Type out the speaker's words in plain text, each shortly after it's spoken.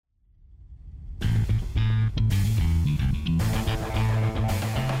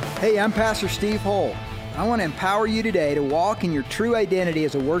Hey, I'm Pastor Steve Holt. I want to empower you today to walk in your true identity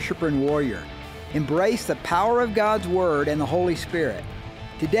as a worshiper and warrior. Embrace the power of God's Word and the Holy Spirit.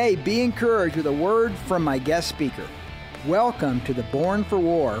 Today, be encouraged with a word from my guest speaker. Welcome to the Born for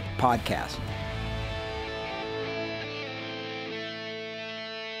War podcast.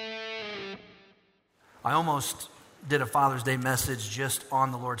 I almost did a Father's Day message just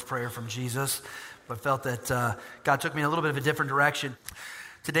on the Lord's Prayer from Jesus, but felt that God took me in a little bit of a different direction.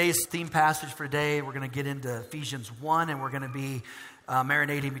 Today's theme passage for today, we're going to get into Ephesians 1, and we're going to be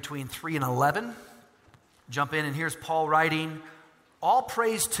marinating between 3 and 11. Jump in, and here's Paul writing, "All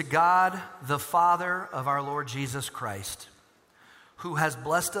praise to God, the Father of our Lord Jesus Christ, who has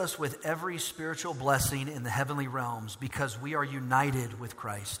blessed us with every spiritual blessing in the heavenly realms because we are united with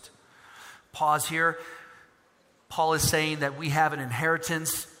Christ." Pause here. Paul is saying that we have an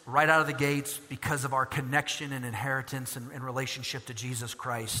inheritance right out of the gates because of our connection and inheritance and relationship to Jesus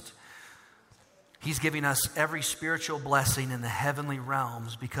Christ. He's giving us every spiritual blessing in the heavenly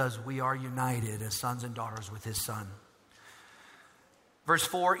realms because we are united as sons and daughters with his Son. Verse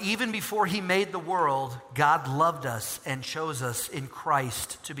 4, "Even before he made the world, God loved us and chose us in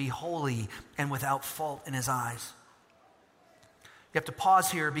Christ to be holy and without fault in his eyes." You have to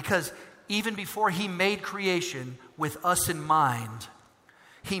pause here because even before he made creation with us in mind,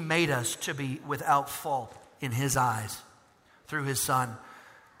 he made us to be without fault in his eyes through his Son.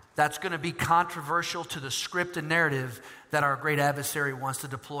 That's going to be controversial to the script and narrative that our great adversary wants to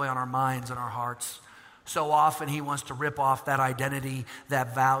deploy on our minds and our hearts. So often he wants to rip off that identity,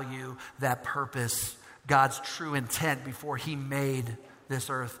 that value, that purpose, God's true intent before he made this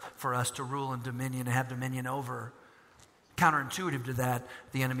earth for us to rule and dominion and have dominion over. Counterintuitive to that,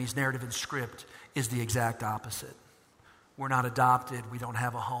 the enemy's narrative and script is the exact opposite. We're not adopted. We don't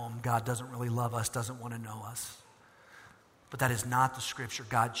have a home. God doesn't really love us, doesn't want to know us. But that is not the scripture.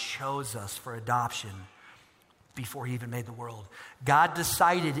 God chose us for adoption before he even made the world. God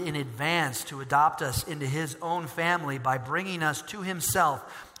decided in advance to adopt us into his own family by bringing us to himself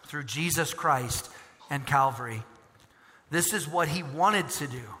through Jesus Christ and Calvary. This is what he wanted to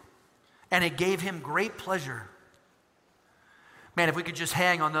do, and it gave him great pleasure. Man, if we could just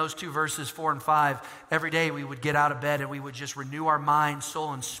hang on those two verses, 4 and 5, every day we would get out of bed and we would just renew our mind,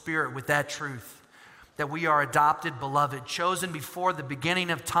 soul, and spirit with that truth. That we are adopted, beloved, chosen before the beginning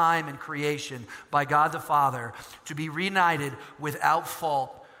of time and creation by God the Father to be reunited without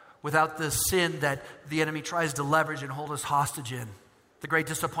fault, without the sin that the enemy tries to leverage and hold us hostage in, the great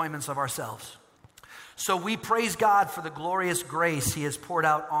disappointments of ourselves. So we praise God for the glorious grace he has poured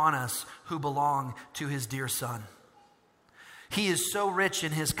out on us who belong to his dear Son. He is so rich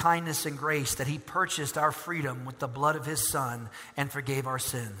in his kindness and grace that he purchased our freedom with the blood of his Son and forgave our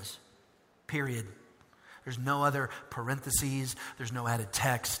sins. Period. There's no other parentheses. There's no added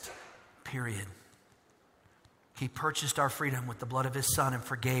text. Period. He purchased our freedom with the blood of his Son and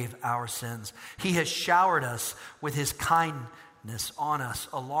forgave our sins. He has showered us with his kindness on us,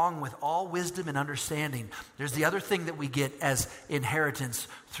 along with all wisdom and understanding. There's the other thing that we get as inheritance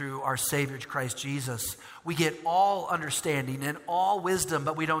through our Savior Christ Jesus. We get all understanding and all wisdom,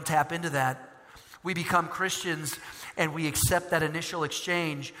 but we don't tap into that. We become Christians and we accept that initial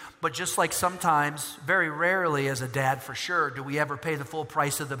exchange, but just like sometimes, very rarely as a dad for sure, do we ever pay the full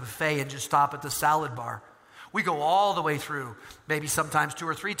price of the buffet and just stop at the salad bar. We go all the way through, maybe sometimes 2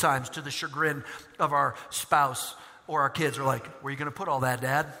 or 3 times, to the chagrin of our spouse. Or our kids are like, "Where are you going to put all that,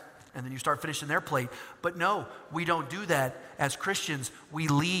 Dad?" And then you start finishing their plate. But no, we don't do that. As Christians, we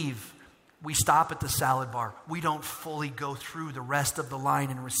leave. We stop at the salad bar. We don't fully go through the rest of the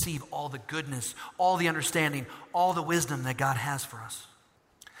line and receive all the goodness, all the understanding, all the wisdom that God has for us.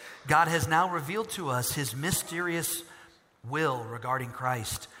 God has now revealed to us his mysterious will regarding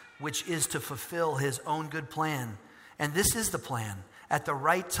Christ, which is to fulfill his own good plan. And this is the plan. At the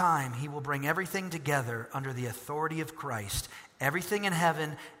right time, he will bring everything together under the authority of Christ, everything in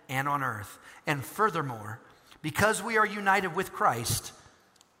heaven and on earth. And furthermore, because we are united with Christ,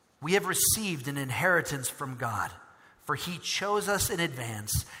 we have received an inheritance from God, for he chose us in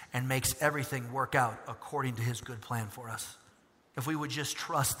advance and makes everything work out according to his good plan for us. If we would just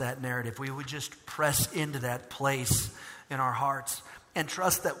trust that narrative, we would just press into that place in our hearts and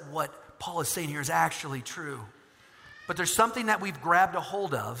trust that what Paul is saying here is actually true. But there's something that we've grabbed a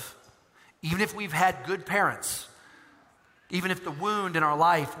hold of, even if we've had good parents, even if the wound in our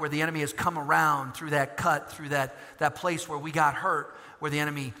life where the enemy has come around through that cut, through that place where we got hurt, where the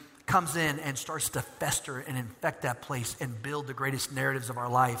enemy comes in and starts to fester and infect that place and build the greatest narratives of our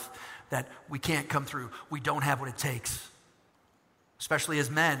life that we can't come through. We don't have what it takes. Especially as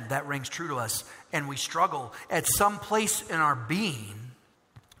men, that rings true to us. And we struggle at some place in our being.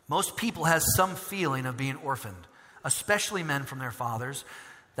 Most people has some feeling of being orphaned, especially men from their fathers.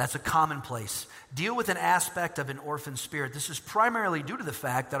 That's a commonplace. Deal with an aspect of an orphan spirit. This is primarily due to the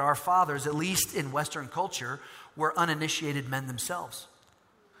fact that our fathers, at least in Western culture, were uninitiated men themselves.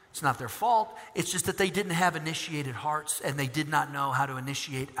 It's not their fault. It's just that they didn't have initiated hearts and they did not know how to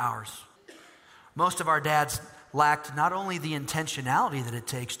initiate ours. Most of our dads lacked not only the intentionality that it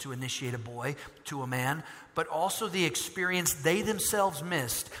takes to initiate a boy to a man, but also the experience they themselves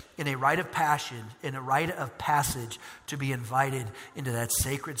missed in a rite of passion, in a rite of passage to be invited into that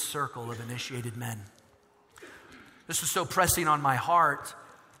sacred circle of initiated men. This was so pressing on my heart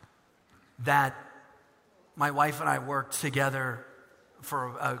that my wife and I worked together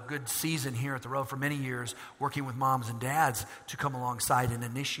for a good season here at the Road for many years, working with moms and dads to come alongside and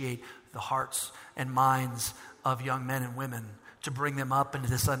initiate the hearts and minds of young men and women, to bring them up into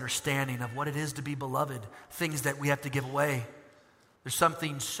this understanding of what it is to be beloved, things that we have to give away. There's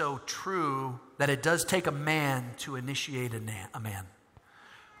something so true that it does take a man to initiate a man.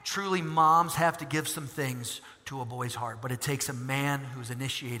 Truly, moms have to give some things to a boy's heart, but it takes a man who's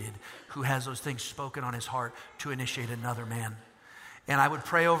initiated, who has those things spoken on his heart, to initiate another man. And I would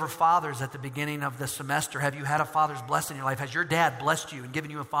pray over fathers at the beginning of the semester. Have you had a father's blessing in your life? Has your dad blessed you and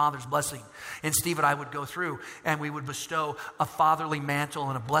given you a father's blessing? And Steve and I would go through and we would bestow a fatherly mantle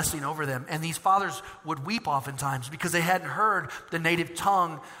and a blessing over them. And these fathers would weep oftentimes because they hadn't heard the native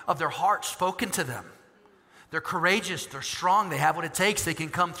tongue of their heart spoken to them. They're courageous, they're strong, they have what it takes, they can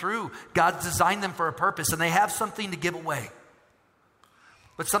come through. God's designed them for a purpose and they have something to give away.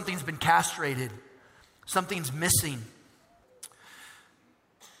 But something's been castrated, something's missing.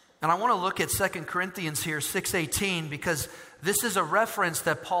 And I want to look at 2 Corinthians here, 6:18, because this is a reference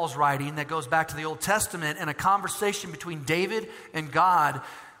that Paul's writing that goes back to the Old Testament and a conversation between David and God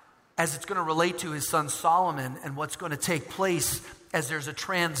as it's going to relate to his son Solomon and what's going to take place as there's a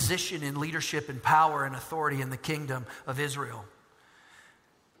transition in leadership and power and authority in the kingdom of Israel.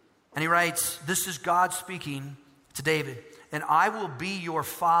 And he writes, this is God speaking to David, and I will be your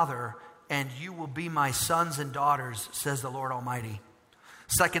father and you will be my sons and daughters, says the Lord Almighty.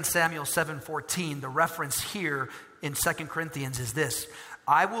 2 Samuel 7:14, the reference here in 2 Corinthians is this: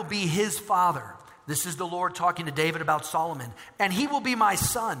 I will be his father. This is the Lord talking to David about Solomon. And he will be my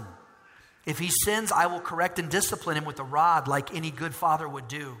son. If he sins, I will correct and discipline him with a rod like any good father would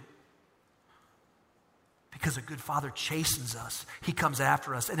do. Because a good father chastens us. He comes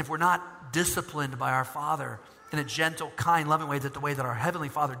after us. And if we're not disciplined by our Father in a gentle, kind, loving way, that the way that our Heavenly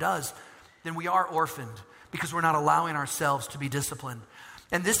Father does, then we are orphaned because we're not allowing ourselves to be disciplined.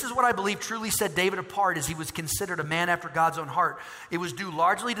 And this is what I believe truly set David apart, as he was considered a man after God's own heart. It was due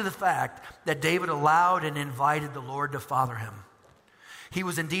largely to the fact that David allowed and invited the Lord to father him. He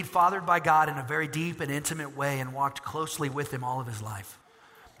was indeed fathered by God in a very deep and intimate way and walked closely with him all of his life.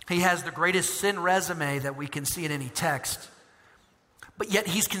 He has the greatest sin resume that we can see in any text, but yet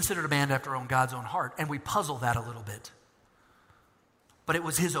he's considered a man after God's own heart, and we puzzle that a little bit. But it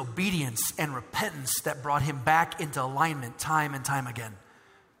was his obedience and repentance that brought him back into alignment time and time again.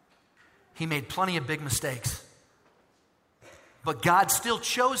 He made plenty of big mistakes. But God still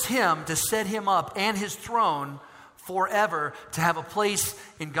chose him to set him up and his throne forever to have a place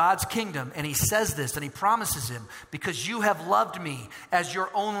in God's kingdom. And he says this and he promises him, because you have loved me as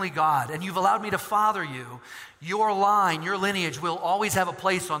your only God and you've allowed me to father you, your line, your lineage will always have a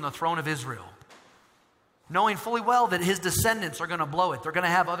place on the throne of Israel. Knowing fully well that his descendants are going to blow it. They're going to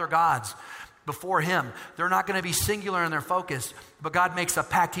have other gods before him. They're not going to be singular in their focus, but God makes a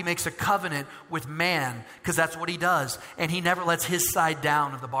pact. He makes a covenant with man, because that's what he does. And he never lets his side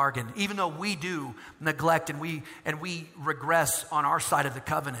down of the bargain, even though we do neglect and we regress on our side of the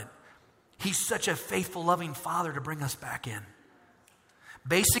covenant. He's such a faithful, loving father to bring us back in.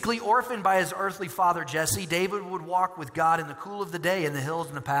 Basically orphaned by his earthly father Jesse, David would walk with God in the cool of the day in the hills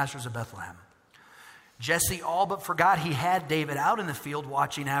and the pastures of Bethlehem. Jesse all but forgot he had David out in the field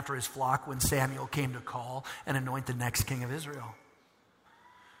watching after his flock when Samuel came to call and anoint the next king of Israel.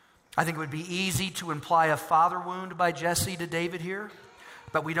 I think it would be easy to imply a father wound by Jesse to David here,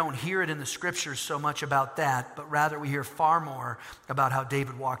 but we don't hear it in the scriptures so much about that, but rather we hear far more about how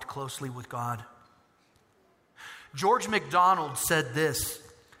David walked closely with God. George MacDonald said this: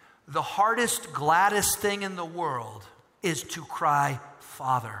 the hardest, gladdest thing in the world is to cry,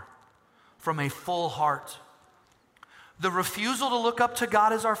 Father, from a full heart. The refusal to look up to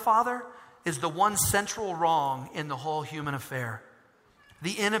God as our Father is the one central wrong in the whole human affair.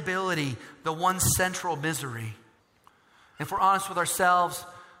 The inability, the one central misery. If we're honest with ourselves,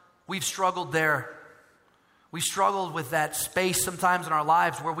 we've struggled there. We struggled with that space sometimes in our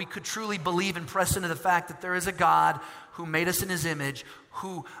lives where we could truly believe and press into the fact that there is a God who made us in his image,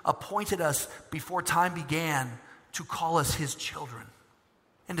 who appointed us before time began to call us his children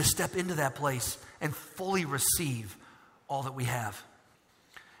and to step into that place and fully receive all that we have.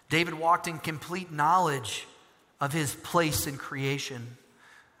 David walked in complete knowledge of his place in creation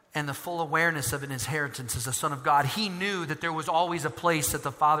and the full awareness of an inheritance as a son of God. He knew that there was always a place at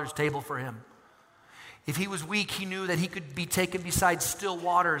the Father's table for him. If he was weak, he knew that he could be taken beside still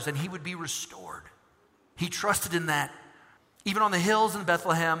waters and he would be restored. He trusted in that. Even on the hills in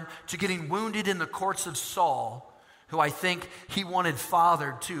Bethlehem, to getting wounded in the courts of Saul, who I think he wanted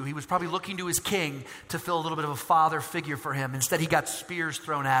fathered too. He was probably looking to his king to fill a little bit of a father figure for him. Instead, he got spears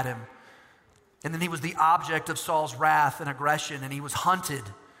thrown at him. And then he was the object of Saul's wrath and aggression, and he was hunted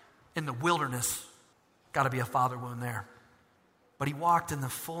in the wilderness. Got to be a father wound there. But he walked in the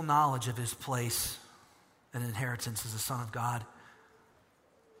full knowledge of his place and inheritance as a son of God.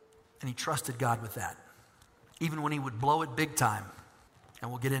 And he trusted God with that, even when he would blow it big time.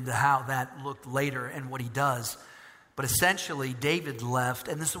 And we'll get into how that looked later and what he does. But essentially, David left,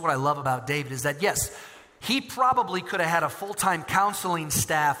 and this is what I love about David, is that yes, he probably could have had a full-time counseling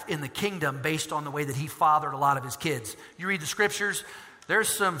staff in the kingdom based on the way that he fathered a lot of his kids. You read the scriptures, there's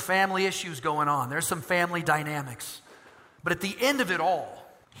some family issues going on. There's some family dynamics. But at the end of it all,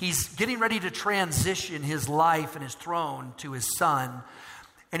 he's getting ready to transition his life and his throne to his son.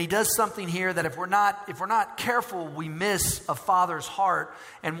 And he does something here that if we're not careful, we miss a father's heart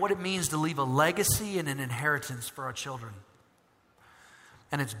and what it means to leave a legacy and an inheritance for our children.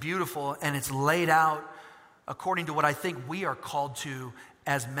 And it's beautiful, and it's laid out according to what I think we are called to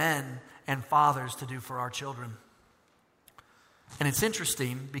as men and fathers to do for our children. And it's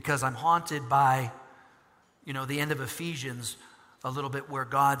interesting because I'm haunted by, the end of Ephesians a little bit, where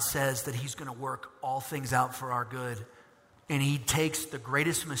God says that he's going to work all things out for our good. And he takes the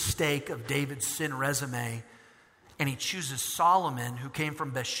greatest mistake of David's sin resume, and he chooses Solomon, who came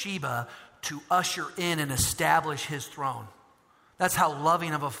from Bathsheba, to usher in and establish his throne. That's how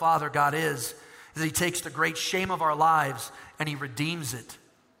loving of a father God is that he takes the great shame of our lives and he redeems it.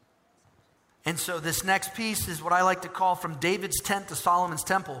 And so this next piece is what I like to call from David's tent to Solomon's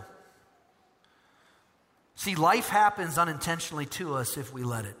temple. See, life happens unintentionally to us if we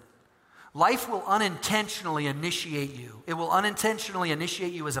let it. Life will unintentionally initiate you. It will unintentionally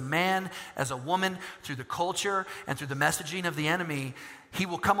initiate you as a man, as a woman, through the culture and through the messaging of the enemy. He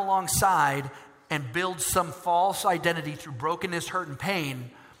will come alongside and build some false identity through brokenness, hurt, and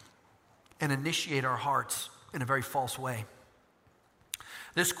pain, and initiate our hearts in a very false way.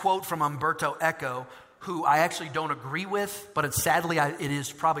 This quote from Umberto Eco, who I actually don't agree with, but it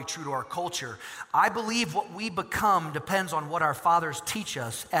is probably true to our culture. I believe what we become depends on what our fathers teach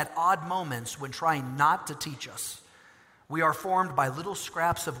us at odd moments when trying not to teach us. We are formed by little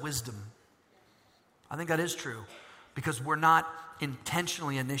scraps of wisdom. I think that is true because we're not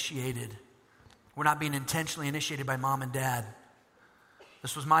intentionally initiated. We're not being intentionally initiated by mom and dad.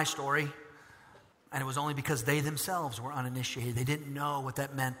 This was my story, and it was only because they themselves were uninitiated. They didn't know what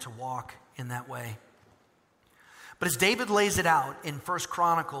that meant to walk in that way. But as David lays it out in 1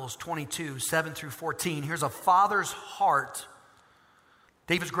 Chronicles 22, 7 through 14, here's a father's heart.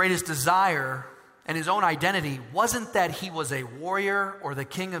 David's greatest desire and his own identity wasn't that he was a warrior or the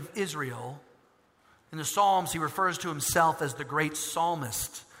king of Israel. In the Psalms, he refers to himself as the great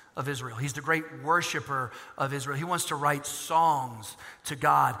psalmist of Israel. He's the great worshiper of Israel. He wants to write songs to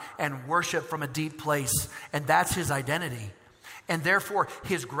God and worship from a deep place, and that's his identity. And therefore,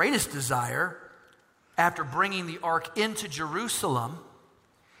 his greatest desire, after bringing the ark into Jerusalem,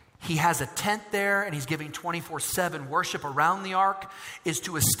 he has a tent there and he's giving 24/7 worship around the ark, is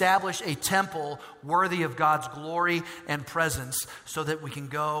to establish a temple worthy of God's glory and presence so that we can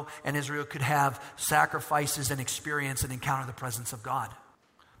go and Israel could have sacrifices and experience and encounter the presence of God.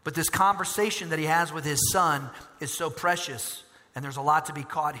 But this conversation that he has with his son is so precious, and there's a lot to be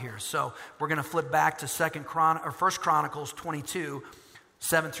caught here. So we're going to flip back to 1 Chronicles 22,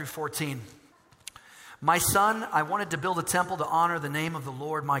 7 through 14. My son, I wanted to build a temple to honor the name of the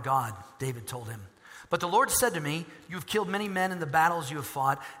Lord my God, David told him. But the Lord said to me, you have killed many men in the battles you have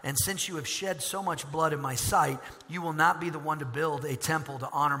fought, and since you have shed so much blood in my sight, you will not be the one to build a temple to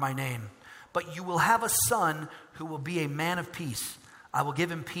honor my name. But you will have a son who will be a man of peace. I will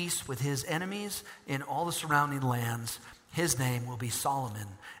give him peace with his enemies in all the surrounding lands. His name will be Solomon,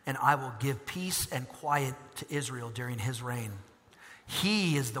 and I will give peace and quiet to Israel during his reign.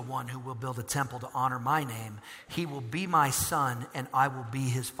 He is the one who will build a temple to honor my name. He will be my son, and I will be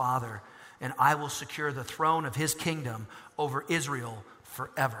his father, and I will secure the throne of his kingdom over Israel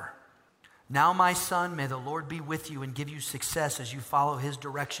forever. Now, my son, may the Lord be with you and give you success as you follow his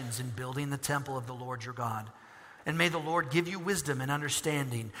directions in building the temple of the Lord your God. And may the Lord give you wisdom and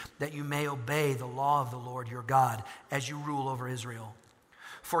understanding that you may obey the law of the Lord your God as you rule over Israel.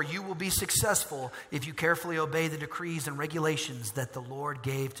 For you will be successful if you carefully obey the decrees and regulations that the Lord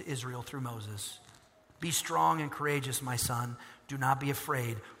gave to Israel through Moses. Be strong and courageous, my son. Do not be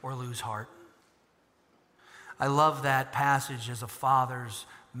afraid or lose heart. I love that passage as a father's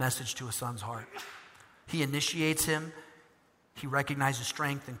message to a son's heart. He initiates him. He recognizes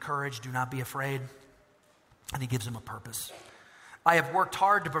strength and courage. Do not be afraid. And he gives him a purpose. I have worked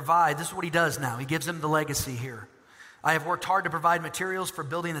hard to provide. This is what he does now. He gives him the legacy here. I have worked hard to provide materials for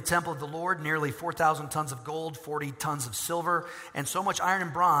building the temple of the Lord, nearly 4,000 tons of gold, 40 tons of silver, and so much iron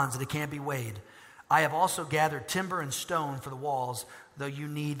and bronze that it can't be weighed. I have also gathered timber and stone for the walls, though you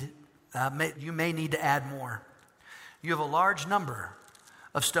may need to add more. You have a large number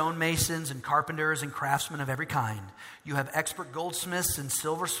of stonemasons and carpenters and craftsmen of every kind. You have expert goldsmiths and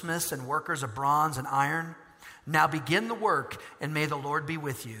silversmiths and workers of bronze and iron. Now begin the work, and may the Lord be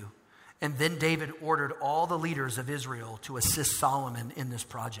with you. And then David ordered all the leaders of Israel to assist Solomon in this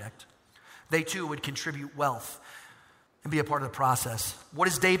project. They too would contribute wealth and be a part of the process. What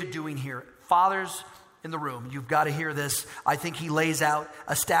is David doing here? Fathers in the room, you've got to hear this. I think he lays out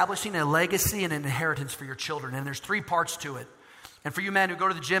establishing a legacy and an inheritance for your children. And there's 3 parts to it. And for you men who go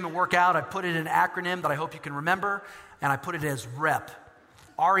to the gym and work out, I put it in an acronym that I hope you can remember, and I put it as REP.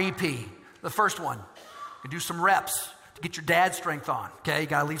 R-E-P. The first one. You do some reps to get your dad strength on. Okay, you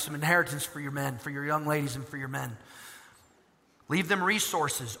got to leave some inheritance for your men, for your young ladies and for your men. Leave them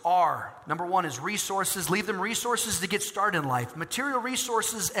resources. R. Number 1 is resources. Leave them resources to get started in life. Material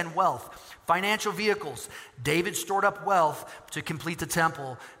resources and wealth. Financial vehicles. David stored up wealth to complete the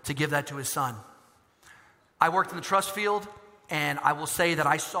temple to give that to his son. I worked in the trust field. And I will say that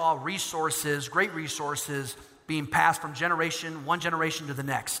I saw resources, great resources, being passed from one generation to the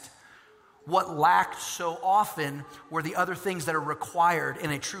next. What lacked so often were the other things that are required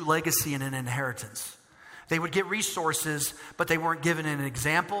in a true legacy and an inheritance. They would get resources, but they weren't given an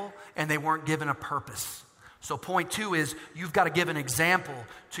example and they weren't given a purpose. So point 2 is you've got to give an example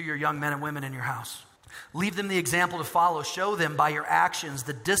to your young men and women in your house. Leave them the example to follow. Show them by your actions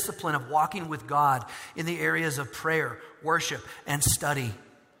the discipline of walking with God in the areas of prayer, worship, and study.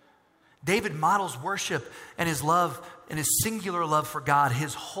 David models worship and his love and his singular love for God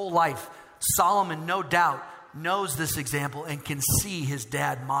his whole life. Solomon, no doubt, knows this example and can see his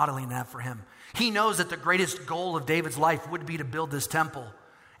dad modeling that for him. He knows that the greatest goal of David's life would be to build this temple.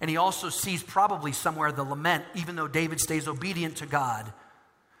 And he also sees probably somewhere the lament, even though David stays obedient to God.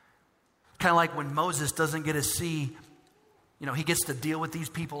 Kind of like when Moses doesn't get to see, he gets to deal with these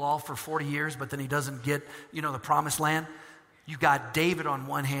people all for 40 years, but then he doesn't get, the promised land. You got David on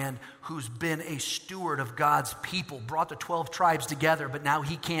one hand, who's been a steward of God's people, brought the 12 tribes together, but now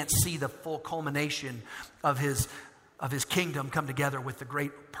he can't see the full culmination of his kingdom come together with the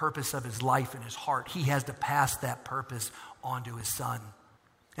great purpose of his life and his heart. He has to pass that purpose on to his son.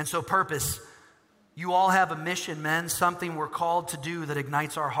 And so purpose, you all have a mission, men, something we're called to do that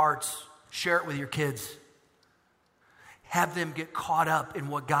ignites our hearts. Share it with your kids. Have them get caught up in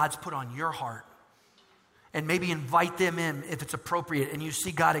what God's put on your heart. And maybe invite them in if it's appropriate and you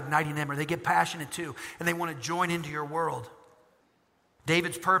see God igniting them or they get passionate too and they want to join into your world.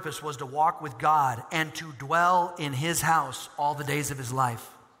 David's purpose was to walk with God and to dwell in his house all the days of his life.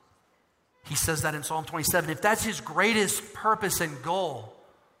 He says that in Psalm 27. If that's his greatest purpose and goal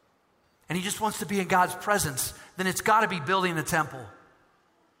and he just wants to be in God's presence, then it's got to be building the temple.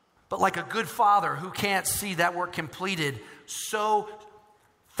 But like a good father who can't see that work completed, so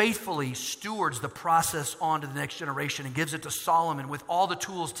faithfully stewards the process on to the next generation and gives it to Solomon with all the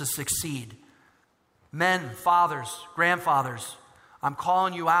tools to succeed. Men, fathers, grandfathers, I'm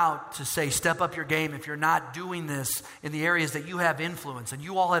calling you out to say, step up your game if you're not doing this in the areas that you have influence and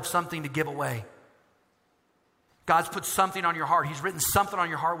you all have something to give away. God's put something on your heart. He's written something on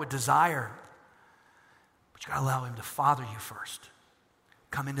your heart with desire. But you got to allow him to father you first.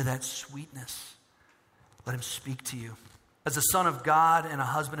 Come into that sweetness. Let him speak to you. As a son of God and a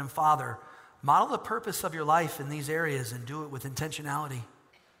husband and father, model the purpose of your life in these areas and do it with intentionality.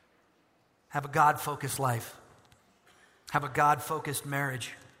 Have a God-focused life. Have a God-focused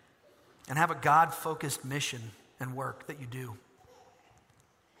marriage. And have a God-focused mission and work that you do.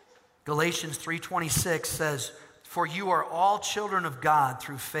 Galatians 3:26 says, "For you are all children of God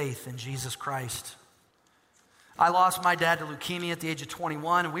through faith in Jesus Christ." I lost my dad to leukemia at the age of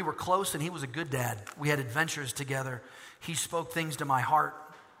 21, and we were close, and he was a good dad. We had adventures together. He spoke things to my heart.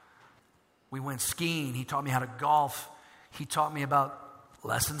 We went skiing. He taught me how to golf. He taught me about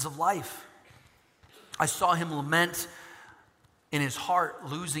lessons of life. I saw him lament in his heart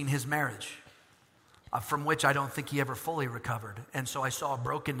losing his marriage, from which I don't think he ever fully recovered. And so I saw a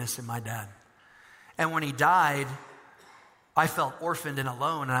brokenness in my dad. And when he died, I felt orphaned and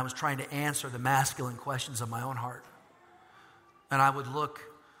alone, and I was trying to answer the masculine questions of my own heart. And I would look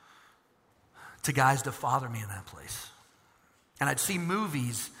to guys to father me in that place. And I'd see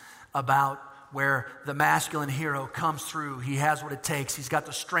movies about where the masculine hero comes through. He has what it takes. He's got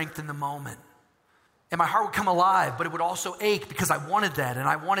the strength in the moment. And my heart would come alive, but it would also ache because I wanted that, and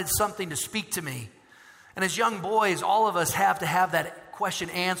I wanted something to speak to me. And as young boys, all of us have to have that question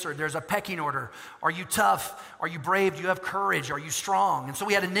answered. There's a pecking order. Are you tough? Are you brave? Do you have courage? Are you strong? And so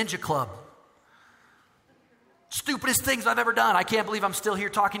we had a ninja club. Stupidest things I've ever done. I can't believe I'm still here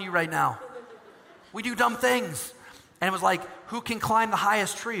talking to you right now. We do dumb things. And it was like, who can climb the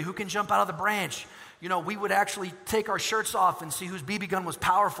highest tree? Who can jump out of the branch? You know, we would actually take our shirts off and see whose BB gun was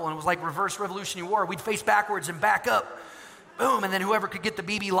powerful. And it was like reverse Revolutionary War. We'd face backwards and back up. Boom. And then whoever could get the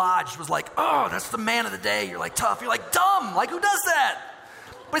BB lodged was like, oh, that's the man of the day. You're like, tough. You're like, dumb. Like, who does that?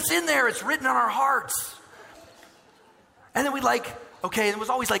 But it's in there. It's written on our hearts. And then we'd like, okay, it was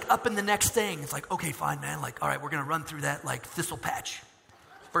always like up in the next thing. It's like, okay, fine, man. Like, all right, we're going to run through that like thistle patch.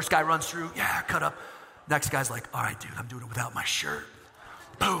 First guy runs through. Yeah, cut up. Next guy's like, all right, dude, I'm doing it without my shirt.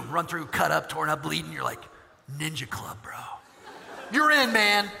 Boom, run through, cut up, torn up, bleeding. You're like, ninja club, bro. You're in,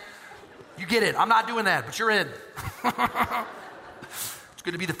 man. You get it. I'm not doing that, but you're in. It's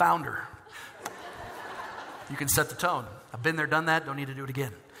good to be the founder. You can set the tone. I've been there, done that. Don't need to do it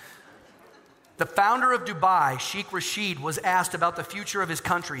again. The founder of Dubai, Sheikh Rashid, was asked about the future of his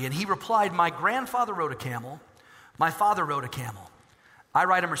country, and he replied, my grandfather rode a camel. My father rode a camel. I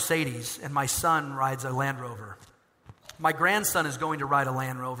ride a Mercedes, and my son rides a Land Rover. My grandson is going to ride a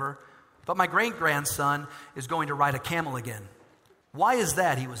Land Rover, but my great-grandson is going to ride a camel again. Why is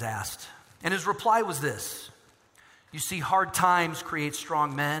that, he was asked. And his reply was this: you see, hard times create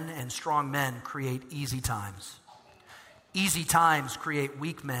strong men, and strong men create easy times. Easy times create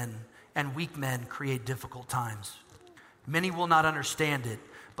weak men, and weak men create difficult times. Many will not understand it,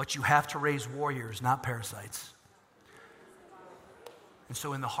 but you have to raise warriors, not parasites. And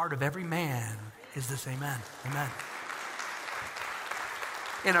so in the heart of every man is this amen. Amen.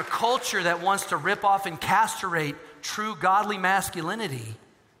 In a culture that wants to rip off and castrate true godly masculinity,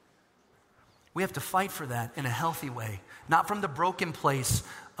 we have to fight for that in a healthy way. Not from the broken place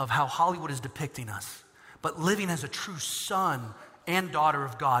of how Hollywood is depicting us, but living as a true son and daughter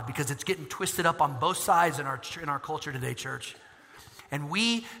of God, because it's getting twisted up on both sides in our culture today, church. And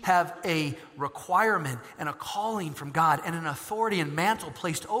we have a requirement and a calling from God and an authority and mantle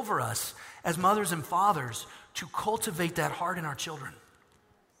placed over us as mothers and fathers to cultivate that heart in our children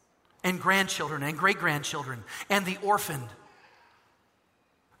and grandchildren and great-grandchildren and the orphaned,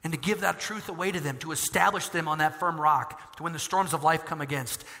 and to give that truth away to them, to establish them on that firm rock, to when the storms of life come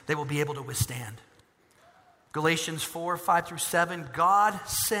against, they will be able to withstand. Galatians 4:5-7, God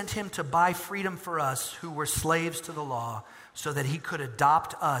sent him to buy freedom for us who were slaves to the law, so that he could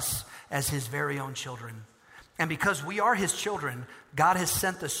adopt us as his very own children. And because we are his children, God has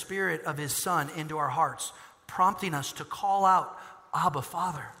sent the Spirit of his Son into our hearts, prompting us to call out, Abba,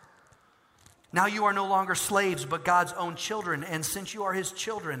 Father. Now you are no longer slaves, but God's own children. And since you are his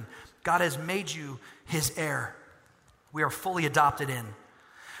children, God has made you his heir. We are fully adopted in.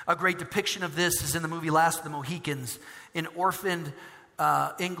 A great depiction of this is in the movie Last of the Mohicans. An orphaned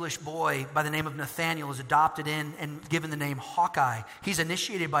English boy by the name of Nathaniel is adopted in and given the name Hawkeye. He's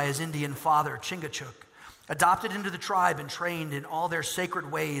initiated by his Indian father, Chingachgook, adopted into the tribe and trained in all their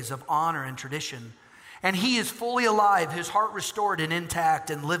sacred ways of honor and tradition. And he is fully alive, his heart restored and intact,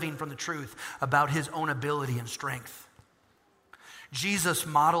 and living from the truth about his own ability and strength. Jesus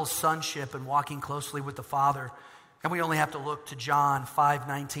models sonship and walking closely with the Father. And we only have to look to John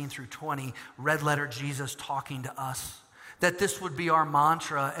 5:19-20, red letter Jesus talking to us. That this would be our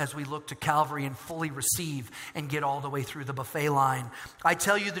mantra as we look to Calvary and fully receive and get all the way through the buffet line. I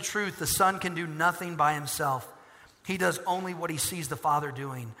tell you the truth, the Son can do nothing by himself. He does only what he sees the Father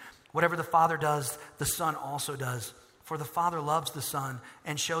doing. Whatever the Father does, the Son also does. For the Father loves the Son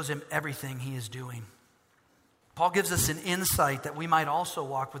and shows him everything he is doing. Paul gives us an insight that we might also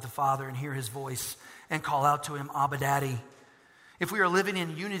walk with the Father and hear his voice and call out to him, Abba, Daddy. If we are living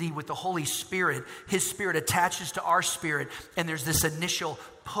in unity with the Holy Spirit, his Spirit attaches to our spirit, and there's this initial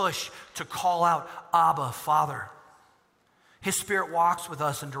push to call out, Abba, Father. His Spirit walks with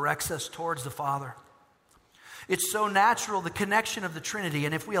us and directs us towards the Father. It's so natural, the connection of the Trinity,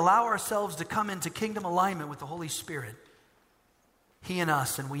 and if we allow ourselves to come into kingdom alignment with the Holy Spirit, he in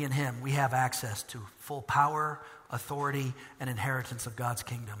us and we in him, we have access to full power, authority, and inheritance of God's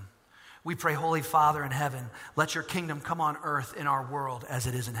kingdom. We pray, Holy Father in heaven, let your kingdom come on earth in our world as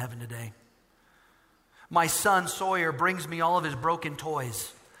it is in heaven today. My son Sawyer brings me all of his broken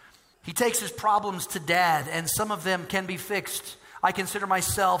toys. He takes his problems to Dad, and some of them can be fixed. I consider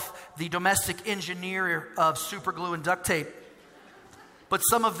myself the domestic engineer of super glue and duct tape. But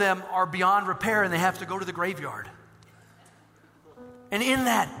some of them are beyond repair and they have to go to the graveyard. And in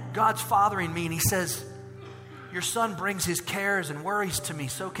that, God's fathering me, and he says, your son brings his cares and worries to me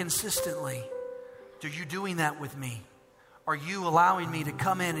so consistently. Are you doing that with me? Are you allowing me to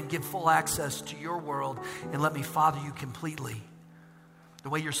come in and give full access to your world and let me father you completely? The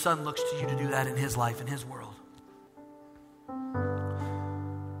way your son looks to you to do that in his life, in his world.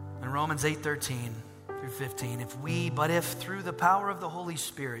 In Romans 8:13 through 15, if through the power of the Holy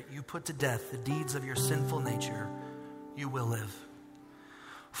Spirit you put to death the deeds of your sinful nature, you will live.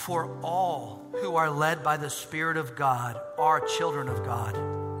 For all who are led by the Spirit of God are children of God.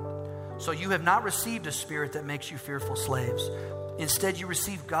 So you have not received a spirit that makes you fearful slaves. Instead, you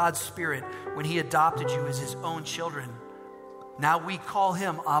received God's Spirit when he adopted you as his own children. Now we call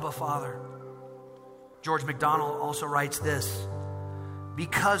him Abba Father. George MacDonald also writes this: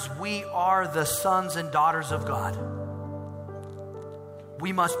 because we are the sons and daughters of God,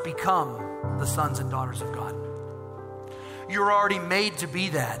 we must become the sons and daughters of God. You're already made to be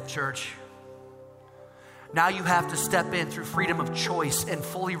that, church. Now you have to step in through freedom of choice and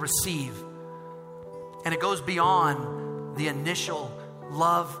fully receive. And it goes beyond the initial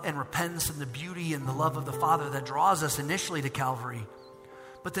love and repentance and the beauty and the love of the Father that draws us initially to Calvary,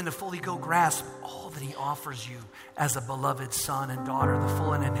 but then to fully go grasp all that he offers you as a beloved son and daughter, the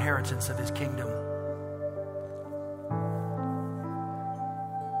full inheritance of his kingdom.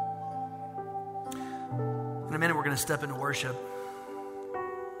 In a minute, we're going to step into worship.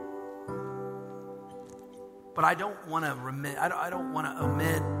 But I don't want to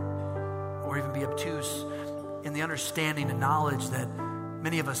omit or even be obtuse in the understanding and knowledge that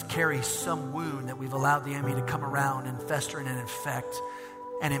many of us carry some wound that we've allowed the enemy to come around and fester and infect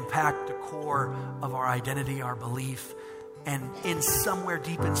and impact the core of our identity, our belief, and in somewhere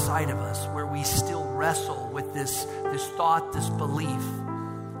deep inside of us where we still wrestle with this thought, this belief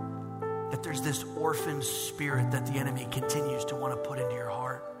that there's this orphaned spirit that the enemy continues to want to put into your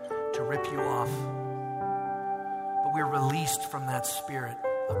heart to rip you off. But we're released from that spirit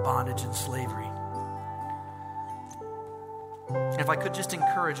of bondage and slavery. If I could just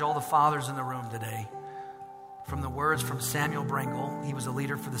encourage all the fathers in the room today, from the words from Samuel Brengle, he was a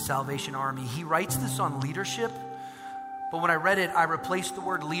leader for the Salvation Army. He writes this on leadership, but when I read it, I replaced the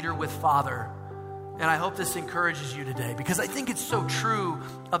word leader with father. And I hope this encourages you today, because I think it's so true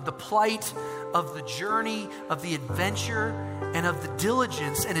of the plight, of the journey, of the adventure, and of the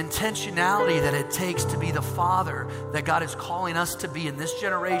diligence and intentionality that it takes to be the father that God is calling us to be in this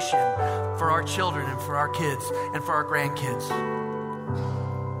generation for our children and for our kids and for our grandkids.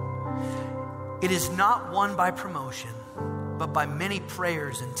 It is not won by promotion, but by many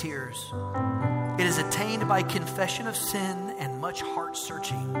prayers and tears. It is attained by confession of sin and much heart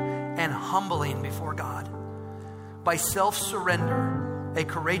searching and humbling before God, by self-surrender, a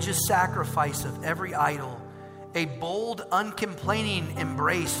courageous sacrifice of every idol, a bold, uncomplaining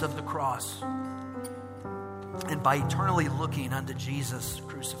embrace of the cross, and by eternally looking unto Jesus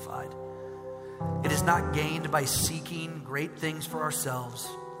crucified. It is not gained by seeking great things for ourselves,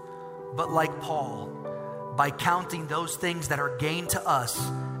 but like Paul, by counting those things that are gained to us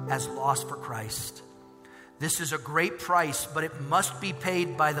as loss for Christ. This is a great price, but it must be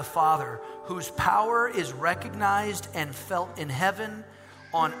paid by the Father, whose power is recognized and felt in heaven,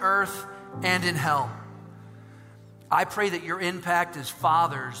 on earth, and in hell. I pray that your impact as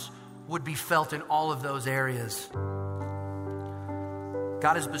fathers would be felt in all of those areas.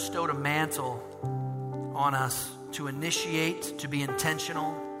 God has bestowed a mantle on us to initiate, to be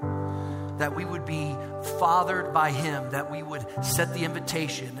intentional, that we would be fathered by him, that we would set the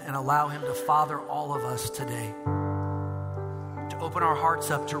invitation and allow him to father all of us today. To open our hearts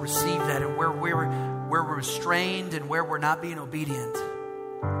up to receive that, and where we're restrained and where we're not being obedient,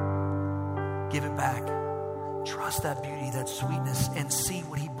 give it back. Trust that beauty, that sweetness, and see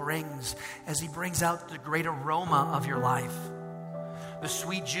what he brings as he brings out the great aroma of your life. The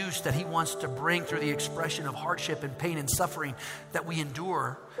sweet juice that he wants to bring through the expression of hardship and pain and suffering that we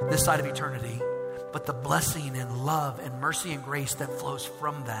endure this side of eternity, but the blessing and love and mercy and grace that flows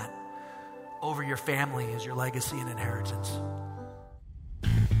from that over your family as your legacy and inheritance.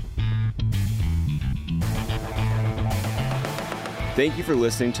 Thank you for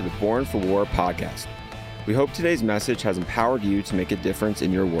listening to the Born for War podcast. We hope today's message has empowered you to make a difference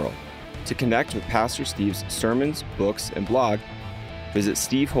in your world. To connect with Pastor Steve's sermons, books, and blog, visit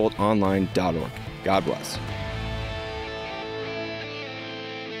steveholtonline.org. God bless.